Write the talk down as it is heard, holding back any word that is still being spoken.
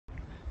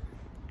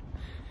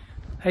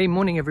Hey,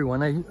 morning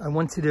everyone. I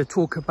wanted to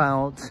talk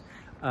about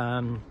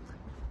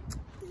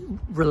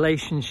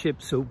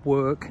relationships at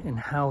work and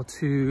how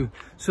to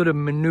sort of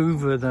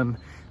maneuver them,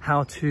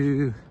 how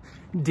to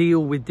deal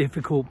with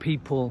difficult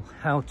people,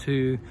 how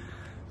to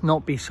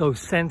not be so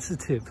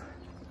sensitive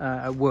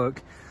at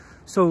work.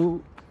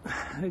 So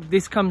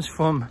this comes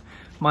from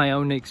my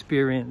own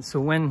experience. So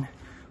when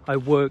I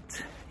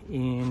worked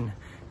in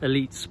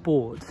elite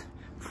sport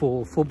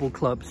for football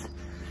clubs,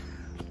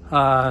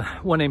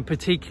 one in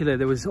particular,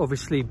 there was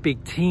obviously a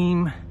big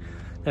team,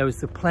 there was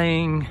the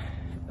players,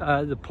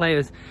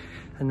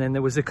 and then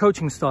there was the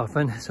coaching staff.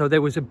 And so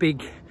there was a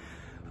big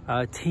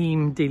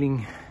team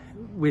dealing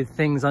with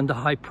things under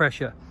high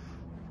pressure.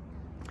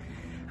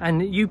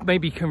 And you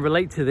maybe can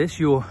relate to this.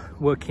 You're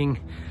working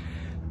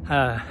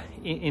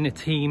in a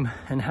team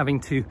and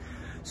having to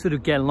sort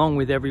of get along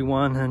with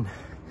everyone,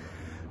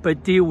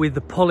 but deal with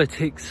the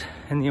politics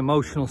and the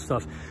emotional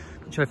stuff,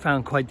 which I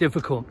found quite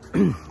difficult.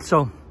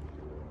 So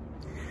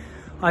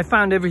I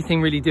found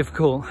everything really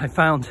difficult. I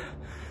found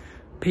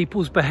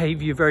people's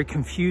behavior very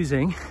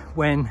confusing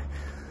when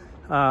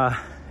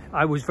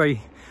I was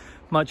very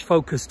much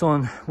focused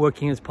on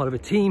working as part of a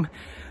team,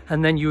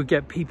 and then you would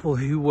get people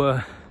who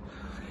were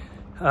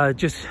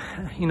just,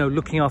 you know,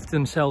 looking after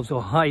themselves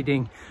or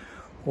hiding,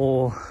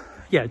 or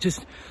yeah,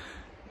 just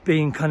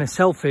being kind of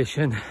selfish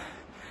and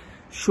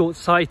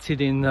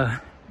short-sighted in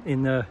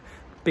the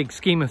big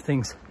scheme of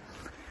things.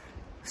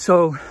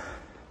 So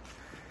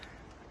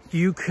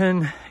you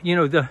can, you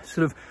know, the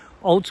sort of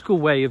old school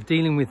way of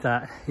dealing with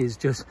that is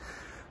just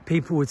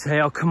people would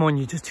say, oh, come on,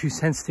 you're just too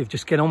sensitive,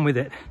 just get on with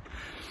it.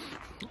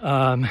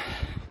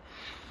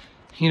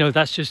 You know,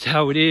 that's just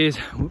how it is.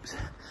 Whoops.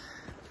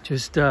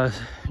 Just, you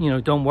know,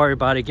 don't worry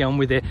about it, get on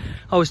with it.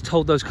 I was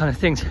told those kind of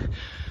things,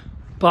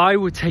 but I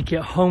would take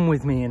it home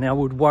with me and I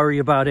would worry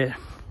about it.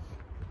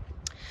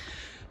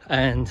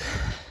 And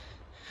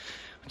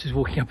I'm just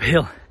walking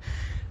uphill.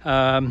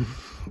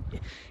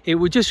 It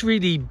would just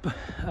really,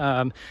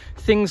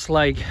 things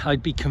like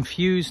I'd be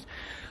confused,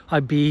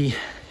 I'd be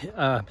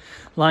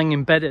lying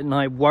in bed at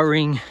night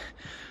worrying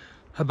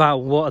about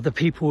what other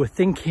people were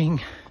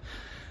thinking,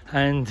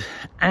 and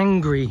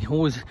angry,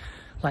 always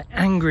like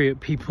angry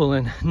at people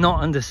and not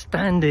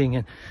understanding.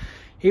 And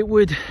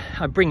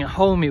I'd bring it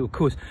home, it would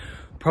cause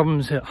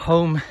problems at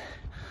home,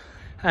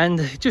 and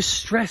it just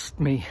stressed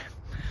me.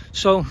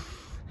 So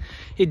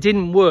it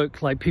didn't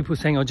work like people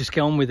saying, oh, just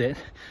get on with it.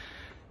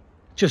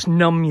 Just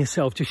numb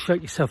yourself, just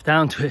shut yourself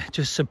down to it,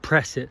 just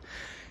suppress it.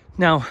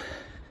 Now,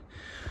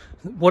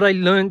 what I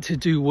learned to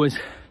do was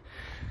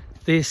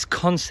this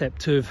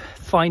concept of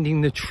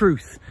finding the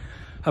truth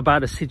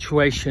about a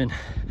situation.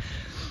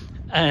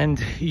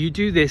 And you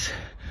do this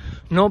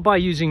not by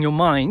using your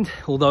mind,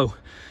 although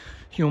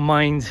your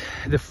mind,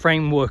 the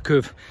framework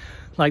of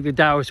like the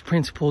Taoist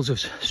principles of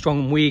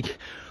strong and weak,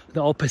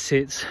 the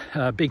opposites,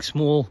 big,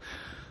 small,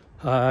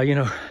 you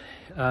know,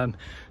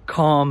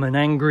 calm and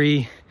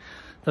angry,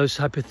 those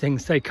type of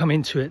things, they come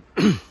into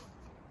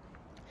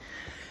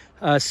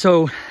it.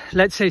 So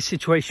let's say a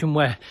situation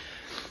where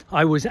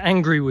I was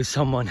angry with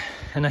someone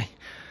and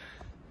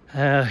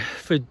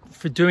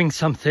for doing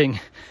something,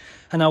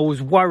 and I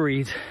was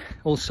worried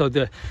also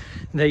that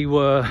they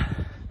were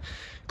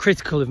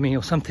critical of me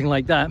or something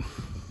like that.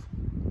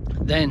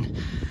 Then,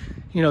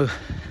 you know,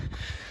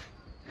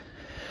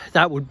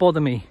 that would bother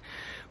me.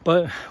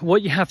 But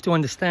what you have to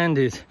understand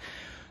is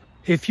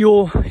if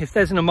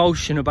there's an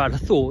emotion about a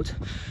thought,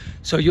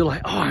 so you're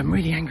like, oh, I'm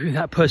really angry with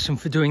that person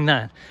for doing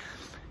that,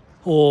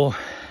 or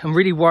I'm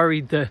really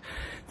worried that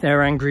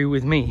they're angry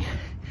with me.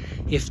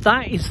 If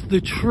that is the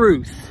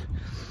truth,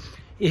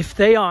 if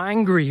they are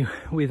angry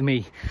with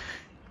me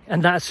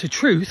and that's the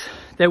truth,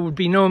 there would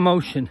be no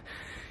emotion.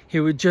 It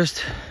would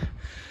just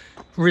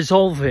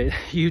resolve it.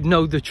 You'd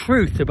know the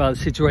truth about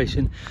the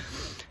situation.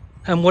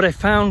 And what I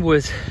found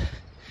was,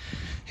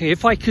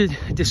 if I could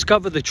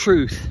discover the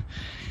truth,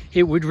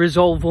 it would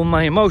resolve all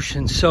my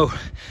emotions. So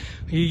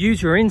you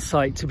use your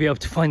insight to be able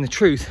to find the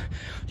truth.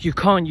 You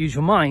can't use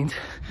your mind.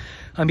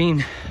 I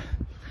mean,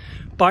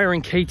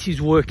 Byron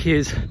Katie's work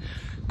is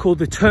called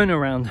the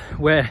turnaround,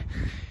 where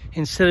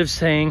instead of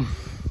saying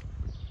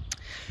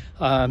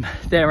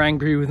they're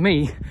angry with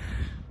me,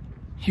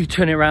 you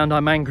turn it around,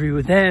 I'm angry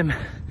with them,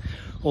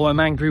 or I'm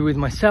angry with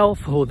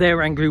myself, or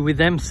they're angry with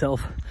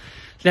themselves.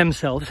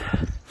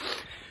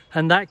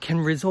 And that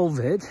can resolve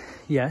it,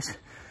 yes,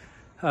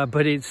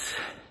 but it's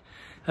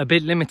a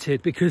bit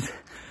limited because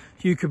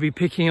you could be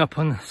picking up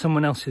on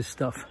someone else's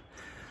stuff.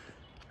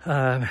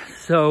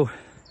 So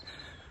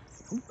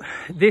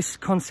this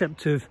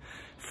concept of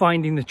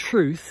finding the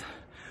truth,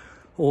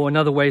 or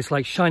another way is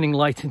like shining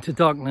light into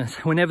darkness.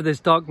 Whenever there's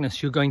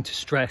darkness, you're going to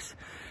stress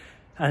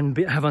and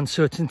have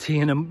uncertainty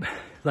and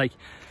like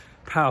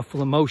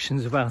powerful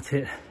emotions about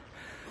it.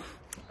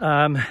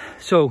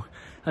 So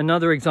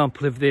another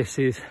example of this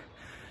is,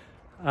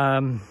 I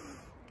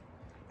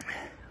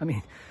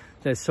mean,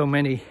 there's so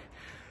many.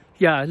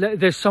 Yeah,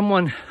 there's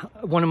one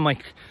of my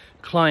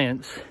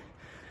clients,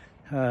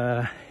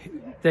 I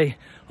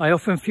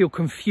often feel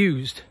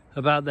confused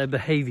about their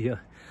behavior.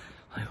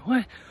 Like,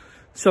 what?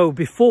 So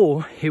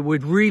before, it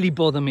would really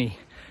bother me,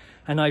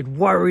 and I'd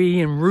worry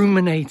and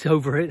ruminate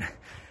over it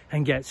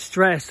and get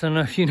stressed. I don't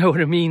know if you know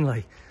what I mean.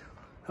 Like,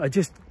 I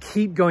just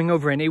keep going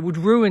over it, and it would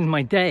ruin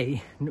my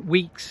day,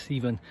 weeks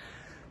even,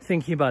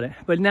 thinking about it.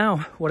 But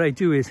now what I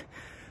do is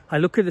I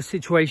look at the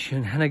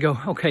situation and I go,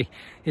 okay,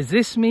 is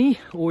this me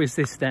or is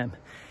this them?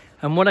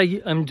 And what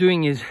I'm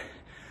doing is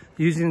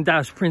using the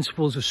Taoist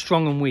principles of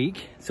strong and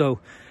weak. So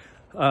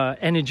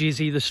energy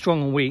is either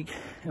strong or weak.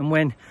 And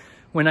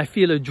when I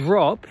feel a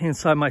drop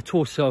inside my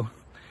torso,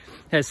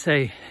 let's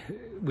say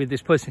with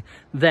this person,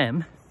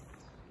 them,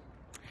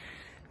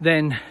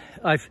 then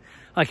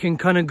I can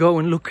kind of go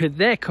and look at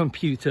their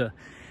computer.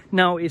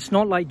 Now, it's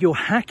not like you're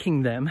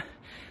hacking them.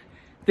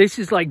 This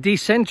is like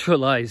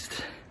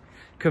decentralized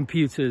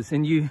computers,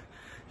 and you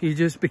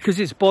just, because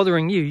it's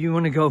bothering you, you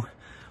want to go,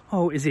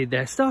 oh, is it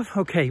their stuff?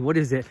 Okay, what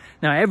is it?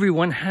 Now,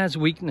 everyone has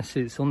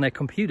weaknesses on their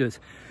computers.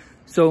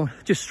 So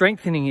just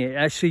strengthening it,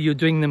 actually, you're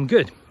doing them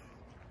good.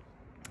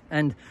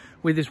 And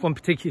with this one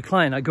particular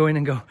client, I go in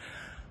and go,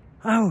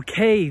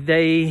 okay,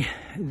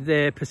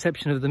 their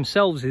perception of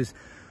themselves is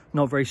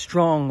not very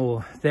strong,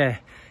 or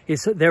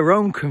it's their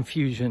own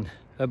confusion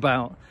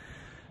about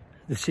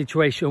the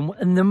situation.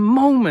 And the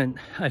moment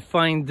I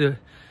find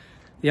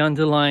the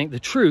underlying, the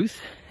truth,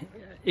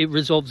 it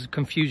resolves the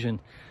confusion.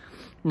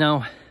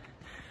 Now,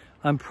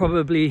 I'm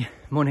probably,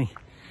 morning,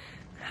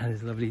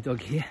 there's a lovely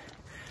dog here.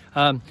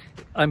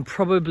 I'm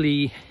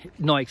probably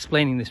not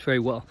explaining this very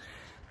well,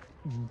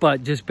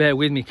 but just bear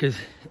with me, because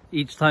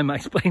each time I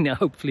explain it,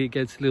 hopefully it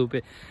gets a little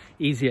bit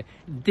easier.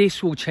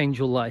 This will change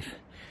your life.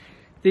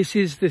 This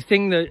is the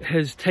thing that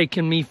has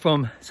taken me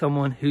from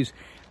someone who's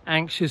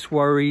anxious,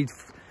 worried,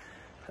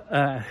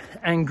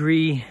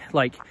 angry,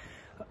 like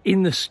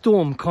in the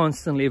storm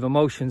constantly of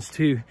emotions,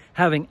 to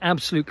having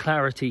absolute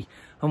clarity.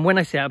 And when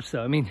I say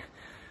absolute, I mean,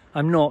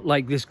 I'm not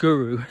like this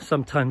guru.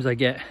 Sometimes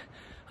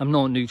I'm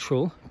not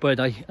neutral, but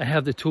I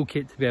have the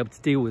toolkit to be able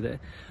to deal with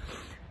it.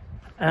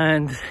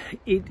 And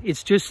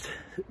it's just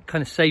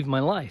kind of saved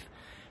my life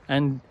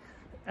and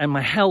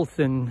my health,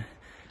 and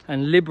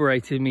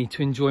liberated me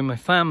to enjoy my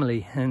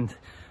family and,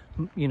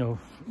 you know,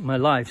 my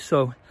life.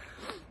 So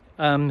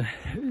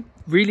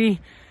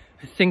really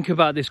think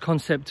about this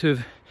concept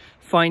of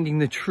finding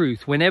the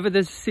truth. Whenever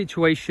there's a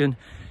situation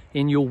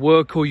in your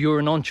work, or you're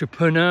an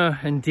entrepreneur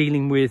and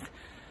dealing with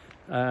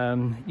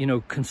you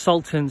know,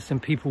 consultants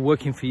and people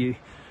working for you,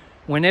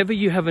 whenever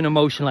you have an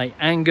emotion like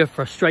anger,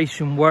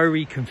 frustration,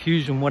 worry,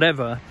 confusion,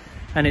 whatever,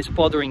 and it's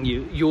bothering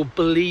you, you're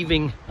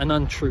believing an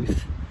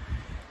untruth.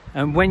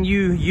 And when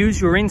you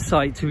use your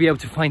insight to be able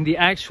to find the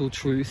actual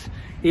truth,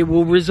 it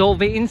will resolve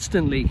it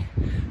instantly.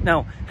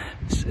 Now,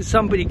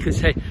 somebody could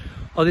say,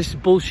 oh, this is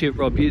bullshit,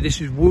 Rob,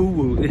 this is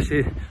woo-woo, this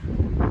is...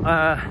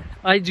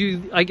 I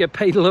get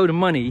paid a load of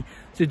money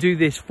to do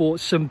this for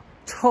some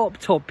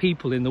top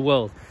people in the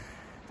world.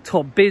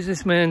 Top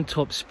businessmen,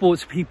 top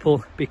sports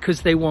people,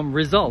 because they want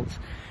results.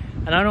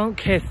 And I don't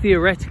care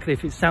theoretically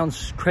if it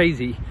sounds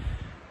crazy.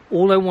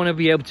 All I want to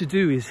be able to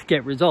do is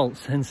get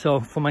results. And so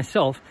for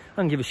myself,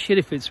 I don't give a shit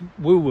if it's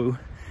woo-woo.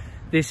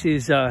 This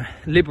is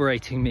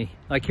liberating me.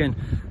 I can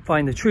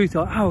find the truth.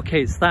 Oh,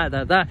 okay, it's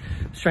that.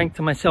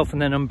 Strengthen myself,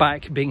 and then I'm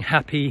back being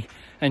happy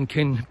and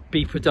can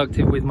be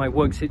productive with my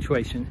work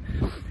situation.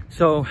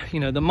 So,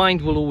 you know, the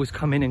mind will always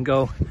come in and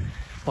go,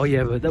 oh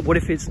yeah, but what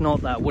if it's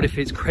not that? What if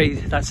it's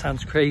crazy? That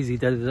sounds crazy,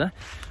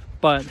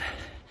 But,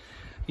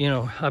 you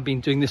know, I've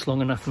been doing this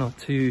long enough not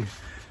to,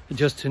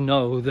 just to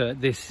know that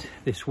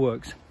this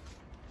works.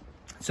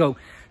 So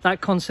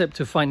that concept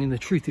of finding the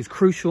truth is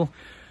crucial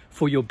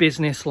for your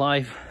business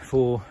life,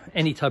 for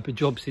any type of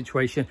job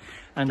situation.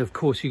 And of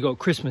course, you got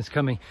Christmas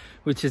coming,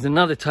 which is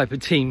another type of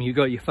team. You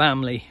got your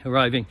family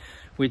arriving,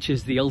 which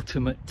is the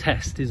ultimate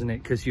test, isn't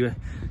it? Because you're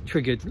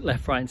triggered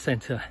left, right, and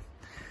center.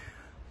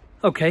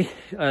 Okay,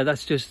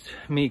 that's just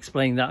me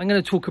explaining that. I'm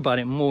going to talk about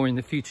it more in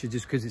the future,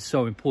 just because it's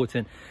so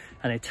important,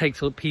 and it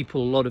takes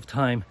people a lot of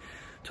time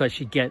to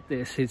actually get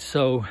this. It's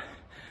so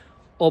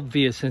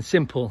obvious and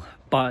simple,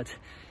 but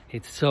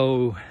it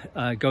so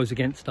goes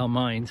against our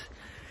minds.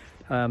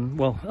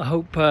 Well, I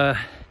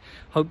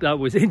hope that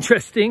was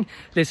interesting.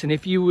 Listen,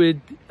 if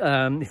you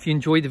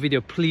enjoyed the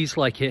video, please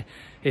like it.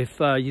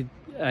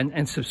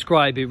 And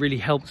subscribe. It really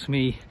helps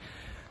me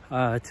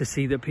to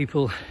see that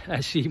people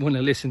actually want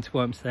to listen to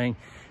what I'm saying.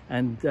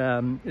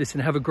 And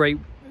listen, have a great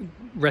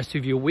rest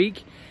of your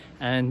week.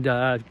 And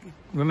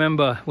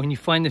remember, when you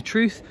find the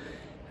truth,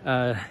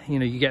 you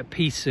know, you get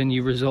peace and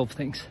you resolve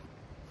things.